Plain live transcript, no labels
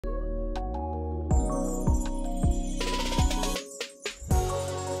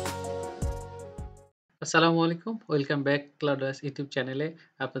আসসালামু আলাইকুম। Welcome back ClouDolus YouTube চ্যানেলে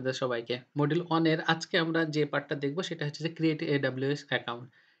আপনাদের সবাইকে। মডিউল 1 এর আজকে আমরা যে পার্টটা দেখব সেটা হচ্ছে যে create AWS account.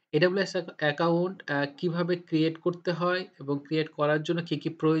 AWS account কিভাবে ক্রিয়েট করতে হয় এবং ক্রিয়েট করার জন্য কি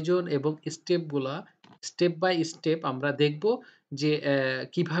প্রয়োজন এবং স্টেপ বাই স্টেপ আমরা দেখব যে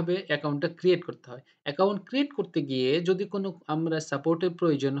কিভাবে অ্যাকাউন্টটা ক্রিয়েট করতে হয়। অ্যাকাউন্ট ক্রিয়েট করতে গিয়ে যদি কোনো আমরা সাপোর্টের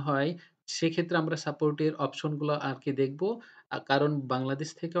প্রয়োজন হয়, সেক্ষেত্রে আমরা সাপোর্টের অপশনগুলো আরকি দেখব। কারণ বাংলাদেশ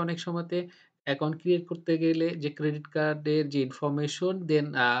থেকে অনেক সময়তে অ্যাকাউন্ট ক্রিয়েট করতে গেলে যে ক্রেডিট কার্ডের যে ইনফরমেশন দেন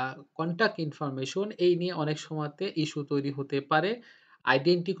কনট্যাক্ট ইনফরমেশন এই নিয়ে অনেক সময়তে ইস্যু তৈরি হতে পারে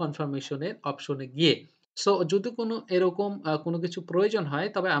আইডেন্টি কনফার্মেশন এর অপশনে গিয়ে। সো যদি কোনো এরকম কোনো কিছু প্রয়োজন হয়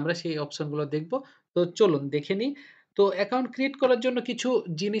তবে আমরা সেই অপশনগুলো দেখব। তো চলুন দেখে নিই। তো অ্যাকাউন্ট ক্রিয়েট করার জন্য কিছু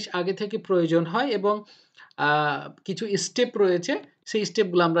জিনিস আগে থেকে প্রয়োজন হয় এবং আ কিছু স্টেপ রয়েছে সেই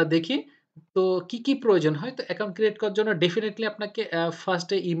স্টেপগুলো আমরা দেখি। তো কি প্রয়োজন হয়? তো অ্যাকাউন্ট ক্রিয়েট করার জন্য ডেফিনিটলি আপনাকে ফার্স্ট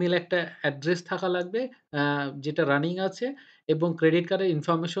এ ইমেইল একটা অ্যাড্রেস থাকা লাগবে, আ যেটা রানিং আছে এবং ক্রেডিট কার্ডের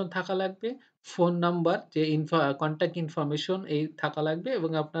ইনফরমেশন থাকা লাগবে। ফোন নাম্বার যে কনট্যাক্ট ইনফরমেশন এই থাকা লাগবে এবং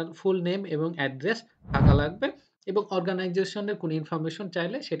আপনার ফুল নেম এবং অ্যাড্রেস থাকা লাগবে এবং অর্গানাইজেশনের কোনো ইনফরমেশন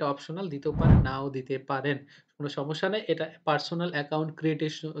চাইলে সেটা অপশনাল দিতেও পারেন, নাও দিতে পারেন। কোনো সমস্যা নাই। এটা পার্সোনাল অ্যাকাউন্ট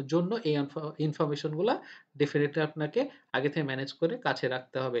ক্রিয়েটের জন্য এই ইনফরমেশন গুলা ডেফিনিটলি আপনাকে আগে থেকে ম্যানেজ করে কাছে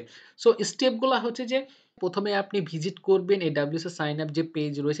রাখতে হবে। সো স্টেপ গুলা হচ্ছে যে ১ম এ আপনি ভিজিট করবেন AWS সাইন আপ যে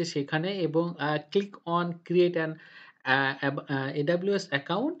পেজ রয়েছে সেখানে এবং click on create an AWS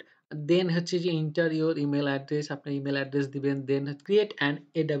account. দেন হচ্ছে যে এন্টার ইউর ইমেইল অ্যাড্রেস, আপনার ইমেইল অ্যাড্রেস দিবেন। দেন create an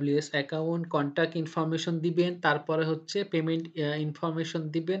AWS account, contact information দিবেন। তারপরে হচ্ছে পেমেন্ট ইনফরমেশন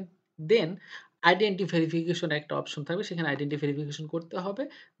দিবেন। দেন আইডেন্টি ভেরিফিকেশন একটা অপশন থাকবে। সেখানে আইডেন্টি ভেরিফিকেশন করতে হবে।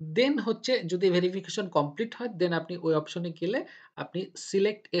 দেন হচ্ছে যদি ভেরিফিকেশন কমপ্লিট হয়, দেন আপনি ওই অপশনে গেলে আপনি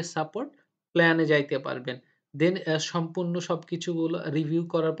সিলেক্ট এ সাপোর্ট প্ল্যান এ যাইতে পারবেন। দেন সম্পূর্ণ সবকিছুগুলো রিভিউ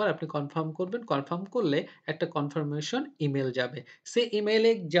করার পর আপনি কনফার্ম করবেন। কনফার্ম করলে একটা কনফার্মেশন ইমেইল যাবে। সেই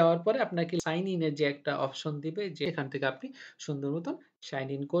ইমেইলে যাওয়ার পরে আপনাকে সাইন ইন এর যে একটা অপশন দিবে যে এখান থেকে আপনি সুন্দর মতন সাইন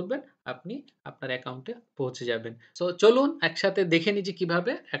ইন করবেন। আপনি আপনার অ্যাকাউন্টে পৌঁছে যাবেন। সো চলুন একসাথে দেখে নিই যে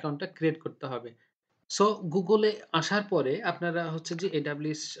কিভাবে অ্যাকাউন্টটা ক্রিয়েট করতে হবে। সো Google এ আসার পরে আপনারা হচ্ছে যে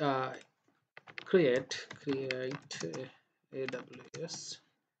AWS create AWS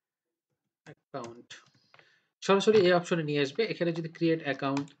অ্যাকাউন্ট সরাসরি এই অপশনে নিয়ে আসবে। এখানে যদি ক্রিয়েট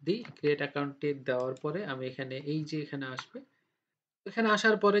অ্যাকাউন্ট দিই, ক্রিয়েট অ্যাকাউন্টে দেওয়ার পরে আমি এখানে এই যে এখানে আসবে। এখানে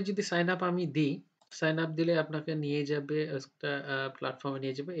আসার পরে যদি সাইন আপ আমি দিই, সাইন আপ দিলে আপনাকে নিয়ে যাবে একটা প্ল্যাটফর্মে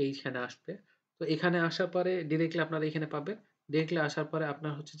নিয়ে যাবে। এইখানে আসবে। তো এখানে আসার পরে ডিরেক্টলি আপনারা এখানে পাবেন। ডিরেক্টলি আসার পরে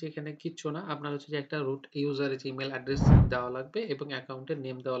আপনার হচ্ছে যে এখানে কিচ্ছু না। আপনার হচ্ছে যে একটা রুট ইউজারের যে ইমেইল অ্যাড্রেস দেওয়া লাগবে এবং অ্যাকাউন্টের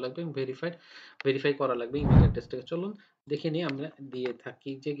নেম দেওয়া লাগবে এবং ভেরিফাই করা লাগবে ইমেইল অ্যাড্রেসটাকে। চলুন দেখে নিই আমরা দিয়ে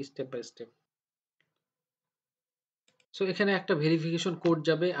থাকি যে স্টেপ বাই স্টেপ। সো এখানে একটা ভেরিফিকেশন কোড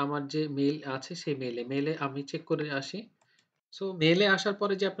যাবে আমার যে মেইল আছে সেই মেইলে আমি চেক করে আসি। সো মেইলে আসার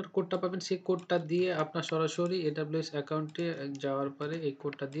পরে যে আপনার কোডটা পাবেন সেই কোডটা দিয়ে আপনার সরাসরি AWS অ্যাকাউন্টে যাওয়ার পরে এই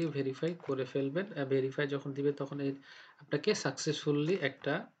কোডটা দিয়ে ভেরিফাই করে ফেলবেন। ভেরিফাই যখন দিবে তখন আপনাকে সাকসেসফুলি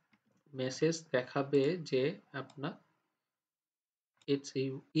একটা মেসেজ দেখাবে যে আপনার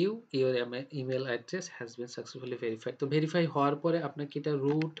your email address has been successfully verified. তো ভেরিফাই হওয়ার পরে আপনাকে এটা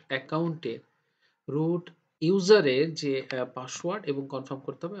রুট ইউজারের যে পাসওয়ার্ড এবং কনফার্ম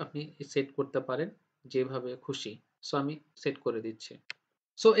করতে হবে। আপনি সেট করতে পারেন যেভাবে খুশি। সো আমি সেট করে দিচ্ছি।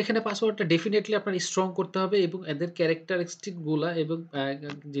 সো এখানে পাসওয়ার্ডটা ডেফিনিটলি আপনার স্ট্রং করতে হবে এবং এদের ক্যারেক্টারিস্টিক গুলা এবং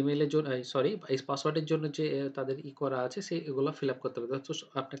Gmail এর জন্য সরি এই পাসওয়ার্ডের জন্য যে তাদের করা আছে এগুলা ফিল আপ করতে হবে। তো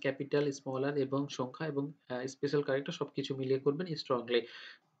আপনার ক্যাপিটাল, স্মলার এবং সংখ্যা এবং স্পেশাল ক্যারেক্টার সবকিছু মিলিয়ে করবেন স্ট্রংলি।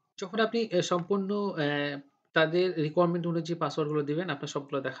 যখন আপনি সম্পূর্ণ তাদের রিকোয়ারমেন্ট অনুযায়ী পাসওয়ার্ডগুলো দিবেন, আপনার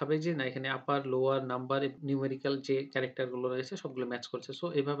সবগুলো দেখাবে যে না এখানে আপার, লোয়ার, নাম্বার, নিউমেরিক্যাল যে ক্যারেক্টারগুলো রয়েছে সবগুলো ম্যাচ করছে। সো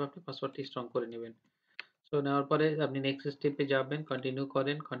এভাবে আপনি পাসওয়ার্ডটি স্ট্রং করে নিবেন। সো নেওয়ার পরে আপনি নেক্সট স্টেপে যাবেন, কন্টিনিউ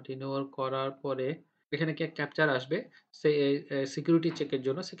করেন। কন্টিনিউ করার পরে এখানে ক্যাপচার আসবে। সেই সিকিউরিটি চেকের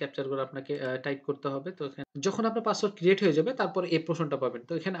জন্য সেই ক্যাপচারগুলো আপনাকে টাইপ করতে হবে। তো এখানে যখন আপনার পাসওয়ার্ড ক্রিয়েট হয়ে যাবে তারপরে এই প্রশ্নটা পাবেন।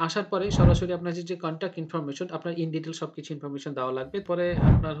 তো এখানে আসার পরে সরাসরি আপনার যে কনট্যাক্ট ইনফরমেশন আপনার ইন ডিটেইল সবকিছু ইনফরমেশন দেওয়া লাগবে। পরে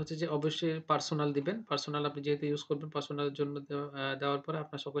আপনার হচ্ছে যে অবশ্যই পার্সোনাল দিবেন। পার্সোনাল আপনি যেহেতু ইউজ করবেন পার্সোনালের জন্য দেওয়ার পরে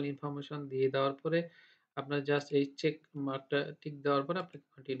আপনার সকল ইনফরমেশন দিয়ে দেওয়ার পরে আপনার জাস্ট এই চেক মার্কটা টিক দেওয়ার পরে আপনি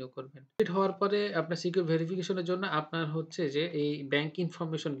কন্টিনিউ করবেন। কমপ্লিট হওয়ার পরে আপনার সিকিউর ভেরিফিকেশন এর জন্য আপনার হচ্ছে যে এই ব্যাংক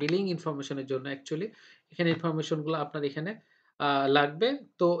ইনফরমেশন, বিলিং ইনফরমেশন এর জন্য অ্যাকচুয়ালি এখানে ইনফরমেশন গুলো আপনার এখানে লাগবে।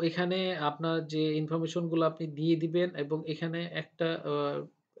 তো এখানে আপনার যে ইনফরমেশন গুলো আপনি দিয়ে দিবেন এবং এখানে একটা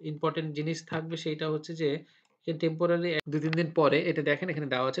ইম্পোর্টেন্ট জিনিস থাকবে সেইটা হচ্ছে যে টেম্পোরারি ২-৩ দিন পরে এটা দেখেন এখানে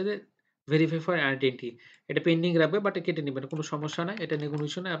দেওয়া আছে যে ভেরিফাই ফর আইডেন্টিটি। এটা পেন্ডিং রাখবে বাট কেটে নিবেন। কোনো সমস্যা নাই। এটা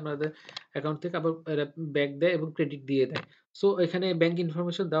নেগোশিয়েশন এ আপনাদের অ্যাকাউন্ট থেকে আবার এরা ব্যাক দেয় এবং ক্রেডিট দিয়ে দেয়। সো এখানে ব্যাংক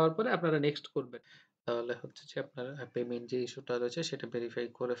ইনফরমেশন দেওয়ার পরে আপনারা নেক্সট করবেন। তাহলে হচ্ছে যে আপনার পেমেন্ট যে ইস্যুটা রয়েছে সেটা ভেরিফাই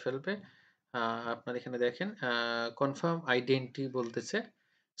করে ফেলবে। আ আপনার এখানে দেখেন কনফার্ম আইডেন্টি বলতেছে।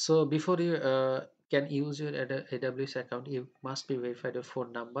 So before you can use your AWS account, you must be verified your phone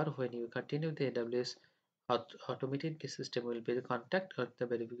number. When you continue the AWS automated the system will be contact or the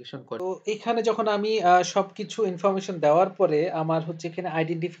verification code. তো এখানে যখন আমি সবকিছু information দেওয়ার পরে আমার হচ্ছে এখানে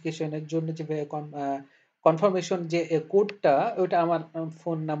আইডেন্টিফিকেশন এর জন্য যে কনফার্মেশন যে কোডটা ওইটা আমার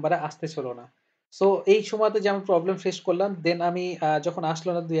ফোন নাম্বারে আসতেছিল না। সো এই সময়তে যে আমি প্রবলেম ফেস করলাম, দেন আমি যখন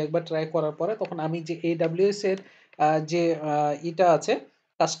আসলো না ২-১ বার ট্রাই করার পরে তখন আমি যে AWS এর যে ইটা আছে,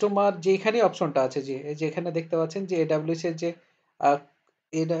 কাস্টমার যেখানেই অপশনটা আছে, যে যেখানে দেখতে পাচ্ছেন যে AWS এর যে আ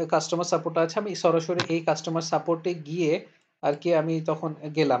এটা কাস্টমার সাপোর্ট আছে, আমি সরাসরি এই কাস্টমার সাপোর্টে গিয়ে আরকি আমি তখন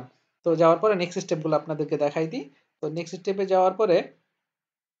গেলাম। তো যাওয়ার পরে নেক্সট স্টেপ গুলো আপনাদেরকে দেখাই দিই। তো নেক্সট স্টেপে যাওয়ার পরে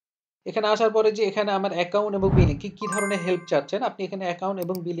এখানে আসার পরে যে এখানে আমার অ্যাকাউন্ট এবং বিলিং কি ধরনের হেল্প চাচ্ছেন? আপনি এখানে অ্যাকাউন্ট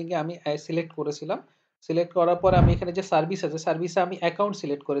এবং বিলিং এ আমি সিলেক্ট করেছিলাম। সিলেক্ট করার পরে আমি এখানে যে সার্ভিস আছে, সার্ভিসে আমি অ্যাকাউন্ট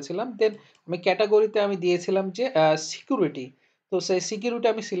সিলেক্ট করেছিলাম। দেন আমি ক্যাটেগরিতে আমি দিয়েছিলাম যে সিকিউরিটি। তো সেই সিকিউরিটি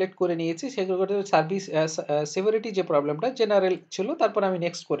আমি সিলেক্ট করে নিয়েছি। সিকিউরিটি সার্ভিস সিভিউরিটি যে প্রবলেমটা জেনারেল ছিল। তারপরে আমি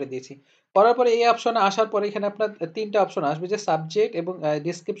নেক্সট করে দিয়েছি। করার পরে এই অপশনে আসার পরে এখানে আপনার ৩ টা অপশন আসবে, যে সাবজেক্ট এবং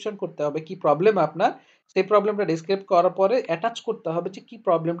ডেসক্রিপশন করতে হবে কি প্রবলেম আপনার। সেই প্রবলেমটা ডেসক্রাইব করার পরে অ্যাটাচ করতে হবে যে কি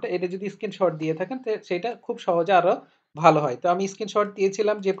প্রবলেমটা, এটা যদি স্ক্রিনশট দিয়ে থাকেন সেটা খুব সহজে আরো ভালো হয়। তো আমি স্ক্রিনশট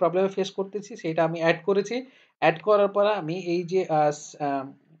দিয়েছিলাম যে প্রবলেম ফেস করতেছি সেটা আমি এড করেছি। এড করার পরে আমি এই যে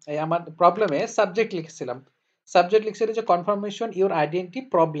এই আমার প্রবলেমে সাবজেক্ট লিখেছিলাম। সাবজেক্ট লিখছিলাম যে confirmation your identity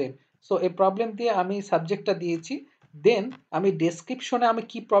problem. So এই প্রবলেম দিয়ে আমি সাবজেক্টটা দিয়েছি। দেন আমি ডেসক্রিপশনে আমি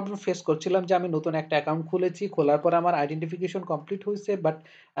কি প্রবলেম ফেস করছিলাম, যে আমি নতুন একটা অ্যাকাউন্ট খুলেছি। খোলার পরে আমার আইডেন্টিফিকেশন কমপ্লিট হইছে, বাট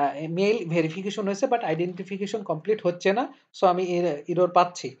মেইল ভেরিফিকেশন হয়েছে, বাট আইডেন্টিফিকেশন কমপ্লিট হচ্ছে না। সো আমি এরর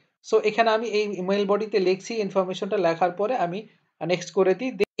পাচ্ছি। সো এখানে আমি এই মেইল বডিতে লিখছি, ইনফরমেশনটা লেখার পরে আমি নেক্সট করে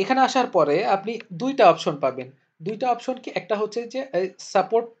দিই। এখানে আসার পরে আপনি ২ টা অপশন পাবেন। ২ টা অপশন কি, একটা হচ্ছে যে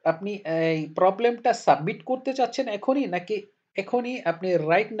সাপোর্ট, আপনি এই প্রবলেমটা সাবমিট করতে চাচ্ছেন এখনই, নাকি এখনই আপনি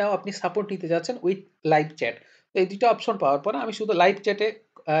রাইট নাও আপনি সাপোর্ট নিতে যাচ্ছেন উইথ লাইভ চ্যাট। তো এই ২ টা অপশন পাওয়ার পরে আমি শুধু লাইভ চ্যাটে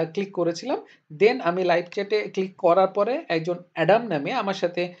ক্লিক করেছিলাম। দেন আমি লাইভ চ্যাটে ক্লিক করার পরে একজন অ্যাডাম নামে আমার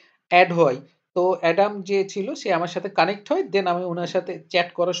সাথে এড হয়। তো অ্যাডাম যে ছিল সে আমার সাথে কানেক্ট হয়। দেন আমি উনার সাথে চ্যাট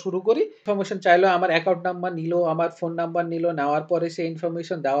করা শুরু করি। ইনফরমেশন চাইলো, আমার অ্যাকাউন্ট নাম্বার নিলো, আমার ফোন নাম্বার নিলো। নেওয়ার পরে সে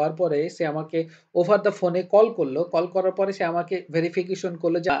ইনফরমেশন দেওয়ার পরে সে আমাকে ওভার দ্য ফোনে কল করলো। কল করার পরে সে আমাকে ভেরিফিকেশন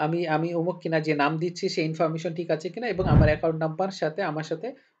করলো যে আমি অমুক কিনা, যে নাম দিচ্ছি সেই ইনফরমেশন ঠিক আছে কিনা, এবং আমার অ্যাকাউন্ট নাম্বার সাথে আমার সাথে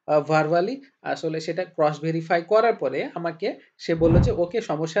ভার্বালি আসলে সেটা ক্রস ভেরিফাই করার পরে আমাকে সে বলল যে, "ওকে,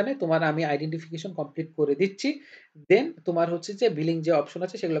 সমস্যা নেই। তোমার আমি আইডেন্টিফিকেশন কমপ্লিট করে দিচ্ছি। দেন তোমার হচ্ছে যে বিলিং যে অপশন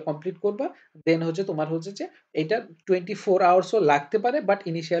আছে সেগুলো কমপ্লিট করবা। দেন হচ্ছে তোমার হচ্ছে যে এইটা 24 আওয়ার্স ও লাগতে পারে, বাট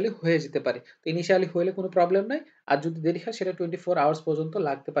ইনিশিয়ালি হয়ে যেতে পারে। তো ইনিশিয়ালি হইলে কোনো প্রবলেম নাই। আর যদি দেরি হয় সেটা 24 আওয়ার্স পর্যন্ত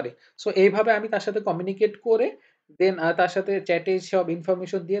লাগতে পারে।" সো এইভাবে আমি তার সাথে কমিউনিকেট করে দেন তার সাথে চ্যাটে সব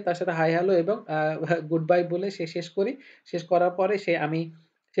ইনফরমেশন দিয়ে তার সাথে হাই হ্যালো এবং গুড বাই বলে শেষ করি। শেষ করার পরে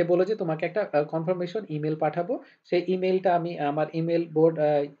সে বলল যে, "তোমাকে একটা কনফার্মেশন ইমেইল পাঠাবো।" সেই ইমেইলটা আমি আমার ইমেইল বোর্ড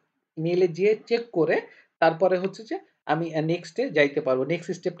ইমেইলে যেয়ে চেক করে তারপরে হচ্ছে যে আমি নেক্সট এ যাইতে পারবো।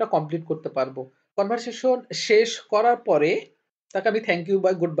 নেক্সট স্টেপটা কমপ্লিট করতে পারবো। কনভারসেশন শেষ করার পরে তাকে আমি থ্যাংক ইউ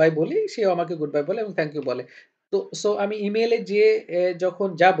বা গুড বাই বলি। সেও আমাকে গুড বাই বলে এবং থ্যাংক ইউ বলে। তো আমি ইমেইলে যেয়ে যখন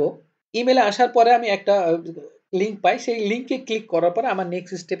যাবো, ইমেইলে আসার পরে আমি একটা লিঙ্ক পাই। সেই লিঙ্কে ক্লিক করার পরে আমার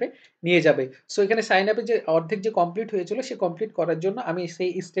নেক্সট স্টেপে নিয়ে যাবে। সো এখানে সাইন আপ এর যে অর্ধেক যে কমপ্লিট হয়েছিল, সে কমপ্লিট করার জন্য আমি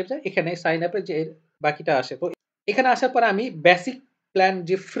সেই স্টেপে এখানে সাইন আপ এর যে বাকিটা আসে। তো এখানে আসার পরে আমি বেসিক প্ল্যান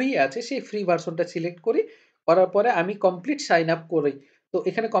যে ফ্রি আছে সেই ফ্রি ভার্সনটা সিলেক্ট করি। করার পরে আমি কমপ্লিট সাইন আপ করি। তো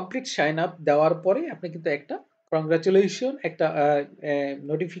এখানে কমপ্লিট সাইন আপ দেওয়ার পরে আপনি কিন্তু একটা কংগ্রাচুলেশন একটা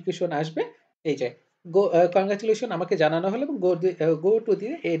নোটিফিকেশন আসবে। এই যে কংগ্রাচুলেশন আমাকে জানানো হলো, এবং go to the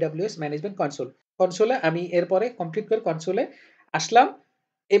AWS management console. কনসোলে আমি এরপরে কমপ্লিট করে কনসোলে আসলাম,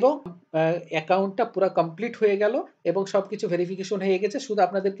 এবং অ্যাকাউন্টটা পুরা কমপ্লিট হয়ে গেল এবং সবকিছু ভেরিফিকেশন হয়ে গেছে। শুধু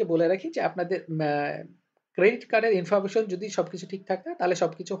আপনাদেরকে বলে রাখি যে আপনাদের ক্রেডিট কার্ডের ইনফরমেশন যদি সবকিছু ঠিকঠাক থাকে, তাহলে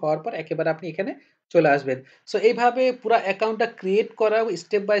সবকিছু হওয়ার পর একেবারে আপনি এখানে চলে আসবেন। সো এইভাবে পুরা অ্যাকাউন্টটা ক্রিয়েট করা,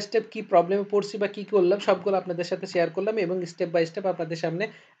 স্টেপ বাই স্টেপ কি প্রবলেমে পড়ছি বা কি করলাম সবগুলো আপনাদের সাথে শেয়ার করলাম, এবং স্টেপ বাই স্টেপ আপনাদের সামনে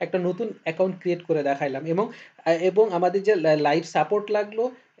একটা নতুন অ্যাকাউন্ট ক্রিয়েট করে দেখাইলাম, এবং আমাদের যে লাইভ সাপোর্ট লাগলো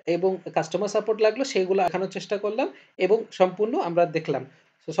এবং কাস্টমার সাপোর্ট লাগলো সেগুলো দেখানোর চেষ্টা করলাম, এবং সম্পূর্ণ আমরা দেখলাম।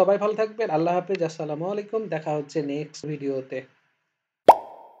 সো সবাই ভালো থাকবেন। আল্লাহ হাফেজ। আসসালামু আলাইকুম। দেখা হচ্ছে নেক্সট ভিডিওতে।